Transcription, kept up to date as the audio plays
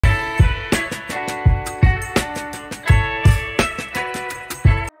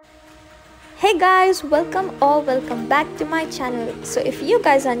guys, welcome back to my channel. So if you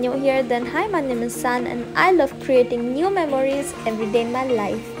guys are new here, then hi, my name is Saan and I love creating new memories every day in my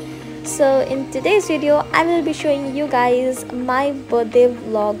life. So in today's video I will be showing you guys my birthday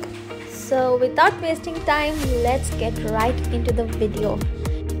vlog. So without wasting time, let's get right into the video.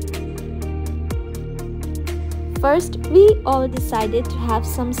 First, we all decided to have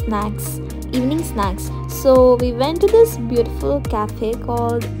some snacks, evening snacks. So we went to this beautiful cafe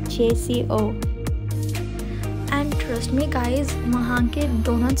called JCO. And trust me guys, वहाँ के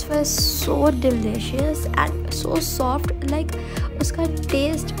donuts were so delicious and so soft. Like उसका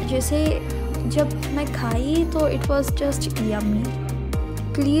taste जैसे जब मैं खाई तो it was just yummy.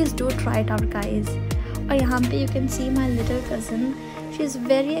 Please do try it out guys. और यहाँ पे you can see my little cousin. She's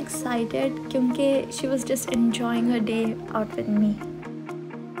very excited क्योंकि she was just enjoying her day out with me.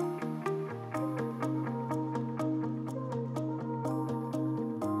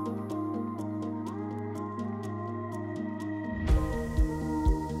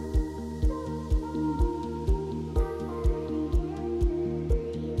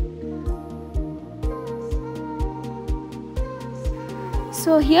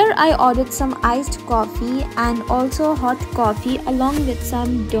 So here I ordered some iced coffee and also hot coffee along with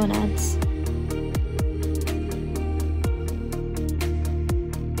some donuts.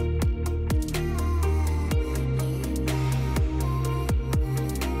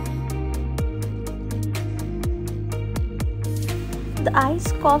 The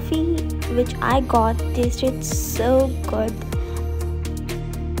iced coffee which I got tasted so good.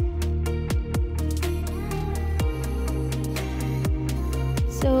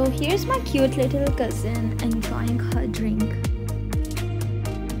 So here's my cute little cousin enjoying her drink.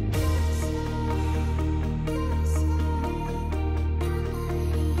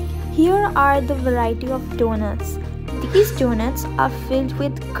 Here are the variety of donuts. These donuts are filled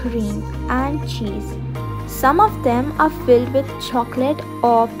with cream and cheese. Some of them are filled with chocolate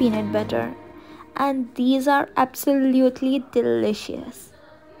or peanut butter. And these are absolutely delicious.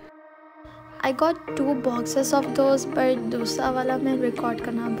 I got 2 boxes of those, but दूसरा वाला मैं record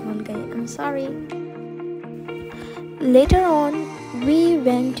करना भूल गई. I'm sorry. Later on, we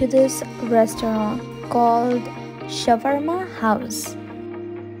went to this restaurant called Shawarma House.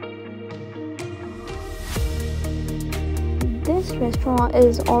 This restaurant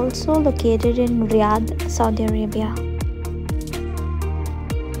is also located in Riyadh, Saudi Arabia.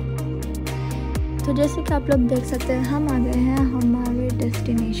 तो जैसे कि आप लोग देख सकते हैं, हम आ गए हैं हमारे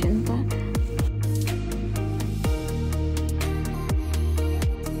डेस्टिनेशन पर.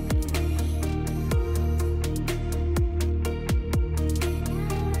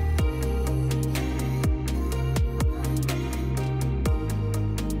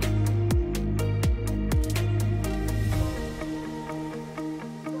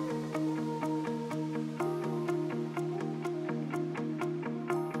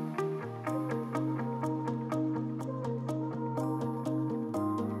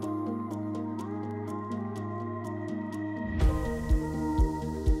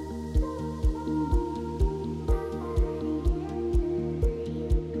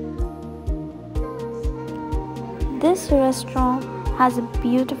 This restaurant has a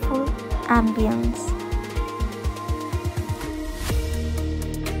beautiful ambience.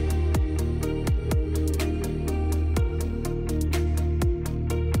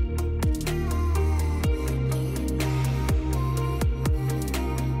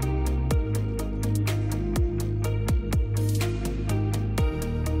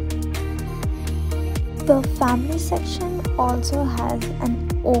 The family section also has an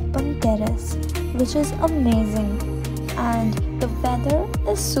open terrace, which is amazing, and the weather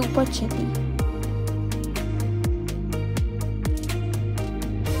is super chilly.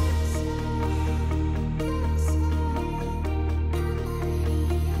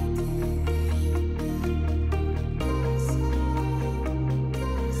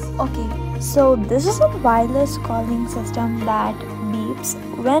 Okay, so this is a wireless calling system that beeps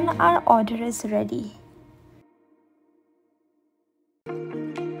when our order is ready.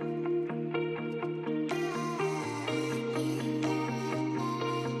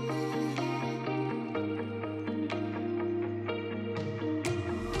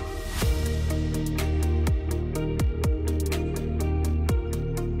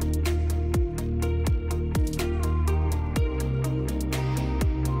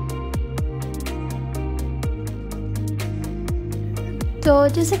 तो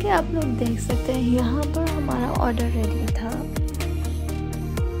जैसे कि आप लोग देख सकते हैं, यहाँ पर हमारा ऑर्डर रेडी था.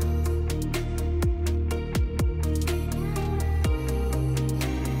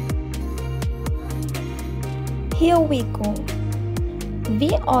 Here we go. We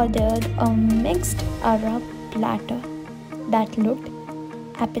ordered a mixed Arab platter that looked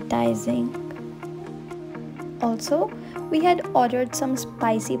appetizing. Also, we had ordered some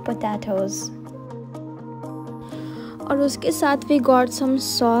spicy potatoes. और उसके साथ we got some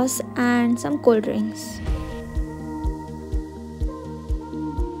sauce and some cold drinks.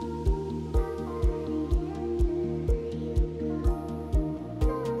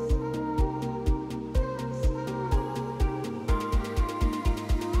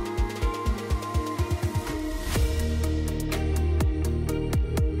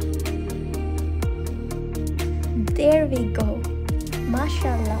 There we go.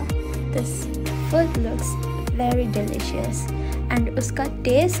 Mashallah, this food looks very delicious and uska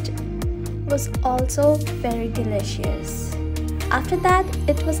taste was also very delicious. After that,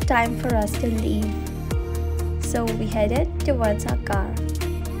 it was time for us to leave. So we headed towards our car.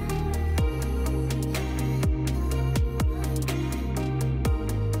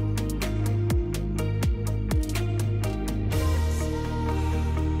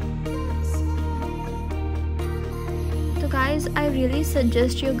 Guys, I really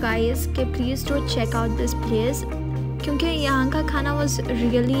suggest you guys कि please do check out this place क्योंकि यहाँ का खाना was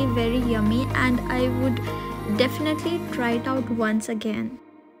really very yummy and I would definitely try it out once again.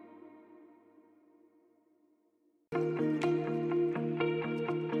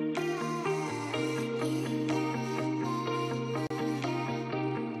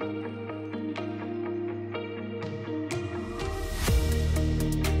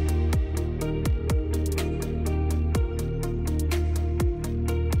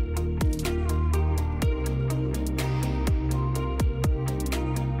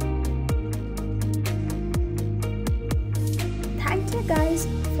 Thank you guys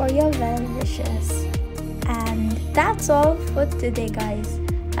for your well wishes. And that's all for today guys.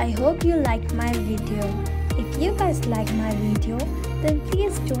 I hope you liked my video. If you guys like my video, then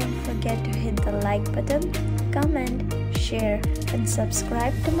please don't forget to hit the like button, comment, share and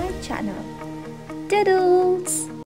subscribe to my channel. Doodles!